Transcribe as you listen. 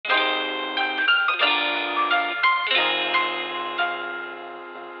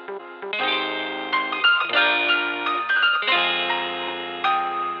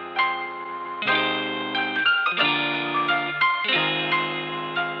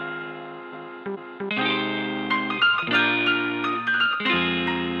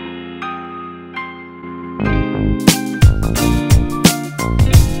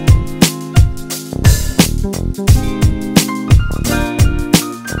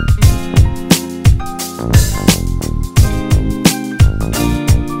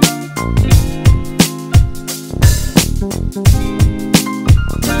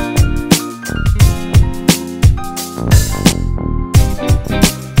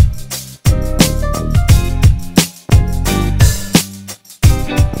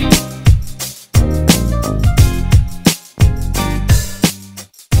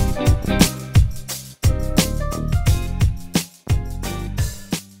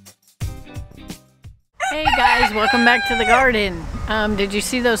Hey guys, welcome back to the garden. Did you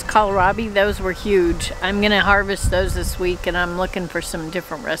see those kohlrabi? Those were huge. I'm gonna harvest those this week, and I'm looking for some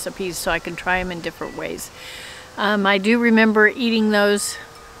different recipes so I can try them in different ways. I do remember eating those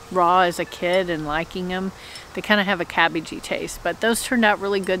raw as a kid and liking them. They kind of have a cabbagey taste, but those turned out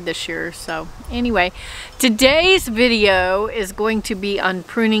really good this year. So anyway, today's video is going to be on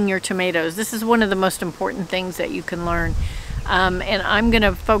pruning your tomatoes. This is one of the most important things that you can learn. And I'm going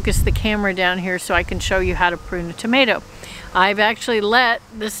to focus the camera down here so I can show you how to prune a tomato. I've actually let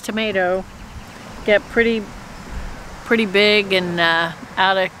this tomato get pretty big and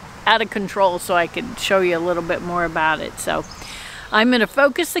out of control, so I could show you a little bit more about it. So I'm going to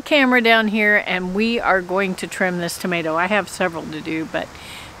focus the camera down here, and we are going to trim this tomato. I have several to do, but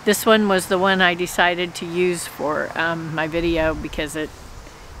this one was the one I decided to use for my video because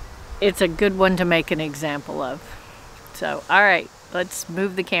it's a good one to make an example of. So, all right, let's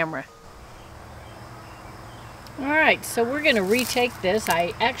move the camera. All right, so we're gonna retake this.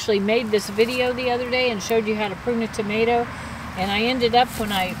 I actually made this video the other day and showed you how to prune a tomato, and I ended up,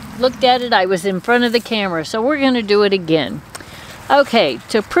 when I looked at it, I was in front of the camera. So we're gonna do it again. Okay,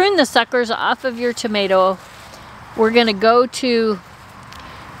 to prune the suckers off of your tomato, we're gonna go to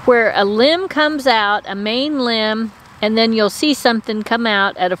where a limb comes out, a main limb, and then you'll see something come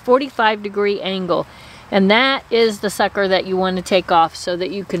out at a 45-degree angle. And that is the sucker that you want to take off so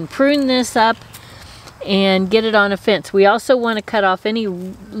that you can prune this up and get it on a fence. We also want to cut off any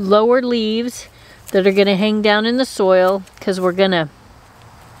lower leaves that are going to hang down in the soil, because we're going to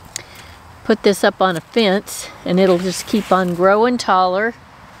put this up on a fence and it'll just keep on growing taller.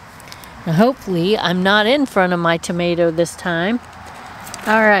 And hopefully I'm not in front of my tomato this time.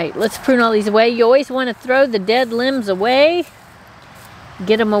 All right, let's prune all these away. You always want to throw the dead limbs away.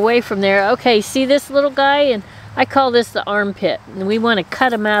 Get them away from there. Okay, see this little guy? And I call this the armpit. And we want to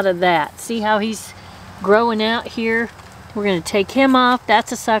cut him out of that. See how he's growing out here? We're going to take him off.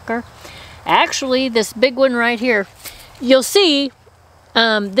 That's a sucker. Actually, this big one right here, you'll see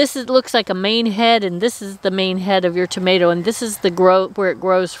looks like a main head, and this is the main head of your tomato, and this is the where it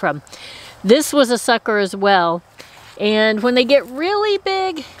grows from. This was a sucker as well. And when they get really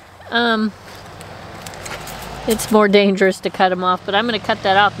big, it's more dangerous to cut them off, but I'm going to cut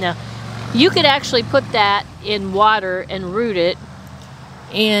that off now. You could actually put that in water and root it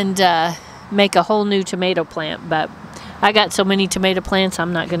and make a whole new tomato plant, but I got so many tomato plants,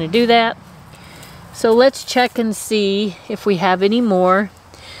 I'm not going to do that. So let's check and see if we have any more.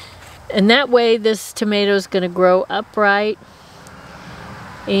 And that way this tomato is going to grow upright.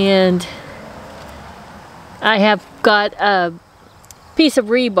 And I have got a piece of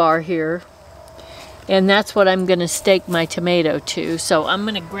rebar here, and that's what I'm going to stake my tomato to. So I'm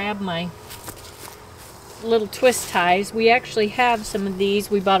going to grab my little twist ties. We actually have some of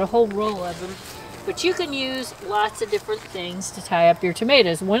these. We bought a whole roll of them. But you can use lots of different things to tie up your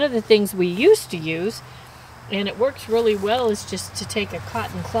tomatoes. One of the things we used to use, and it works really well, is just to take a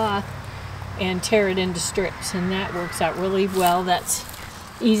cotton cloth and tear it into strips. And that works out really well. That's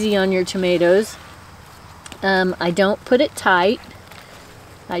easy on your tomatoes. I don't put it tight.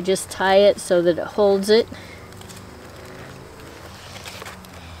 I just tie it so that it holds it.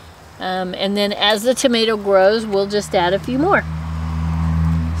 And then as the tomato grows, we'll just add a few more.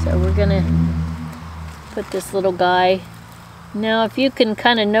 So we're gonna put this little guy. Now if you can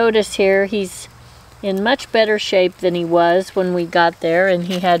kind of notice here, he's in much better shape than he was when we got there, and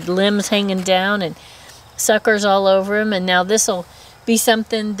he had limbs hanging down and suckers all over him, and now this will be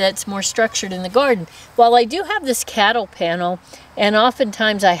something that's more structured in the garden. While I do have this cattle panel, and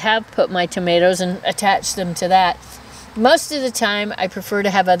oftentimes I have put my tomatoes and attached them to that, most of the time I prefer to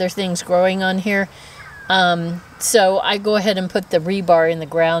have other things growing on here. So I go ahead and put the rebar in the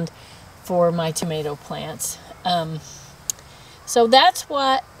ground for my tomato plants. So that's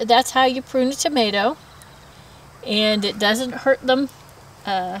how you prune a tomato, and it doesn't hurt them,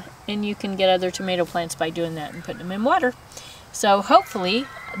 and you can get other tomato plants by doing that and putting them in water. So hopefully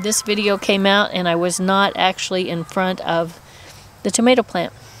this video came out and I was not actually in front of the tomato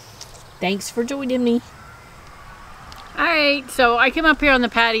plant. Thanks for joining me. Alright, so I came up here on the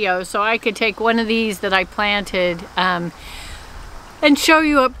patio so I could take one of these that I planted and show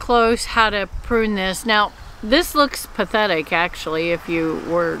you up close how to prune this. Now this looks pathetic actually if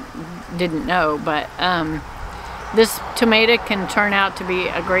you didn't know, but this tomato can turn out to be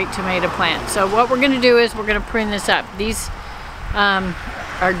a great tomato plant. So what we're going to do is we're going to prune this up. These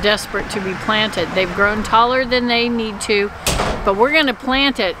are desperate to be planted. They've grown taller than they need to, but we're going to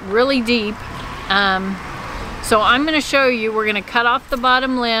plant it really deep. So I'm going to show you, we're going to cut off the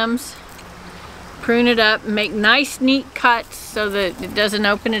bottom limbs, prune it up, make nice neat cuts so that it doesn't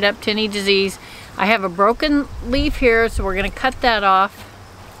open it up to any disease. I have a broken leaf here, so we're going to cut that off.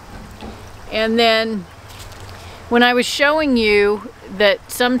 And then when I was showing you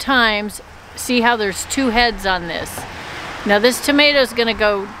that sometimes, see how there's 2 heads on this. Now this tomato is going to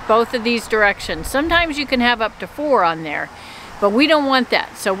go both of these directions. Sometimes you can have up to 4 on there, but we don't want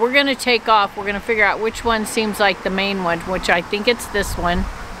that. So we're going to take off. We're going to figure out which one seems like the main one, which I think it's this one.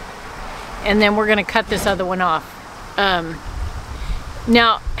 And then we're going to cut this other one off.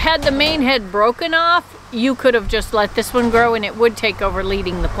 Now, had the main head broken off, you could have just let this one grow and it would take over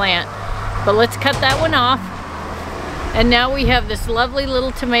leading the plant. But let's cut that one off. And now we have this lovely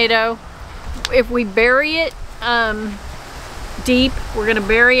little tomato. If we bury it deep, we're going to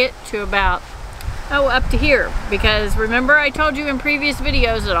bury it to about, up to here. Because remember I told you in previous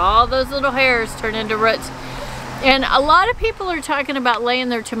videos that all those little hairs turn into roots. And a lot of people are talking about laying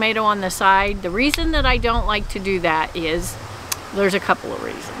their tomato on the side. The reason that I don't like to do that is, there's a couple of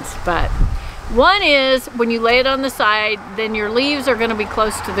reasons. But one is, when you lay it on the side, then your leaves are going to be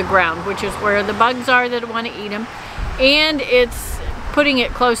close to the ground, which is where the bugs are that want to eat them. And it's putting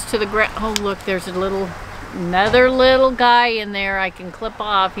it close to the ground. Oh look, there's another little guy in there I can clip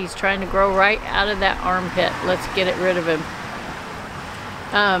off. He's trying to grow right out of that armpit. Let's get rid of him.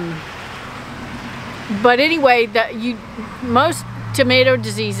 But anyway, most tomato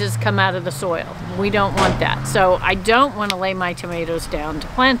diseases come out of the soil. We don't want that. So I don't want to lay my tomatoes down to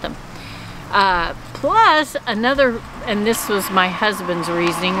plant them. Plus another, and this was my husband's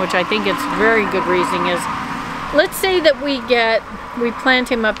reasoning, which I think it's very good reasoning, is let's say that we plant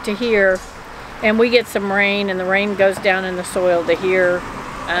him up to here and we get some rain and the rain goes down in the soil to here,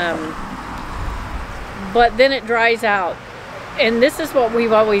 but then it dries out. And this is what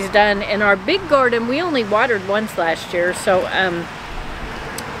we've always done. In our big garden, we only watered once last year, so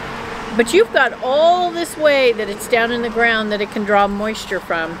but you've got all this way that it's down in the ground that it can draw moisture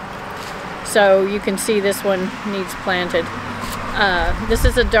from. So you can see this one needs planted. This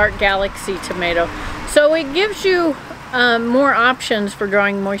is a dark galaxy tomato. So it gives you more options for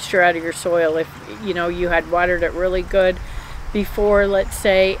drawing moisture out of your soil. If you had watered it really good before, let's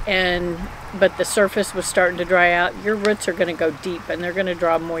say, but the surface was starting to dry out, your roots are going to go deep and they're going to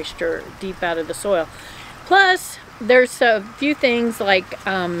draw moisture deep out of the soil. Plus, there's a few things like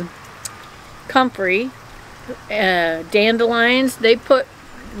comfrey, dandelions. They put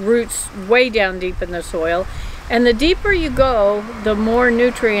roots way down deep in the soil, and the deeper you go, the more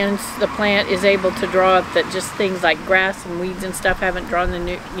nutrients the plant is able to draw up that just things like grass and weeds and stuff haven't drawn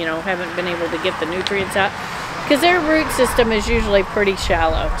haven't been able to get the nutrients out, because their root system is usually pretty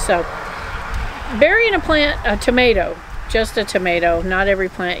shallow. So burying a tomato, just a tomato, not every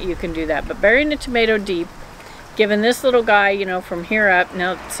plant you can do that, but burying a tomato deep, giving this little guy, from here up,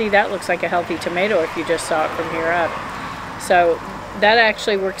 now see, that looks like a healthy tomato if you just saw it from here up. So that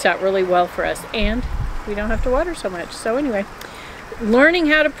actually works out really well for us, and we don't have to water so much. So anyway, learning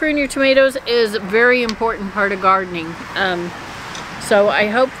how to prune your tomatoes is a very important part of gardening. So I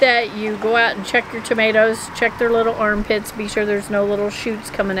hope that you go out and check your tomatoes, check their little armpits, be sure there's no little shoots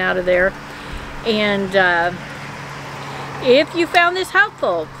coming out of there. And if you found this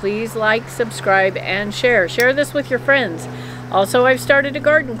helpful, please like, subscribe, and share. Share this with your friends. Also, I've started a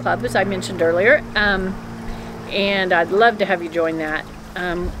garden club, as I mentioned earlier, and I'd love to have you join that.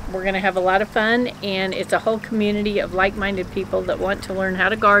 We're going to have a lot of fun, and it's a whole community of like-minded people that want to learn how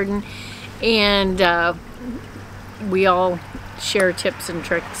to garden, and we all share tips and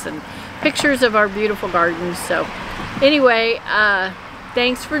tricks and pictures of our beautiful gardens. So anyway,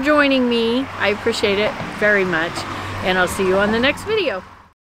 thanks for joining me. I appreciate it very much, and I'll see you on the next video.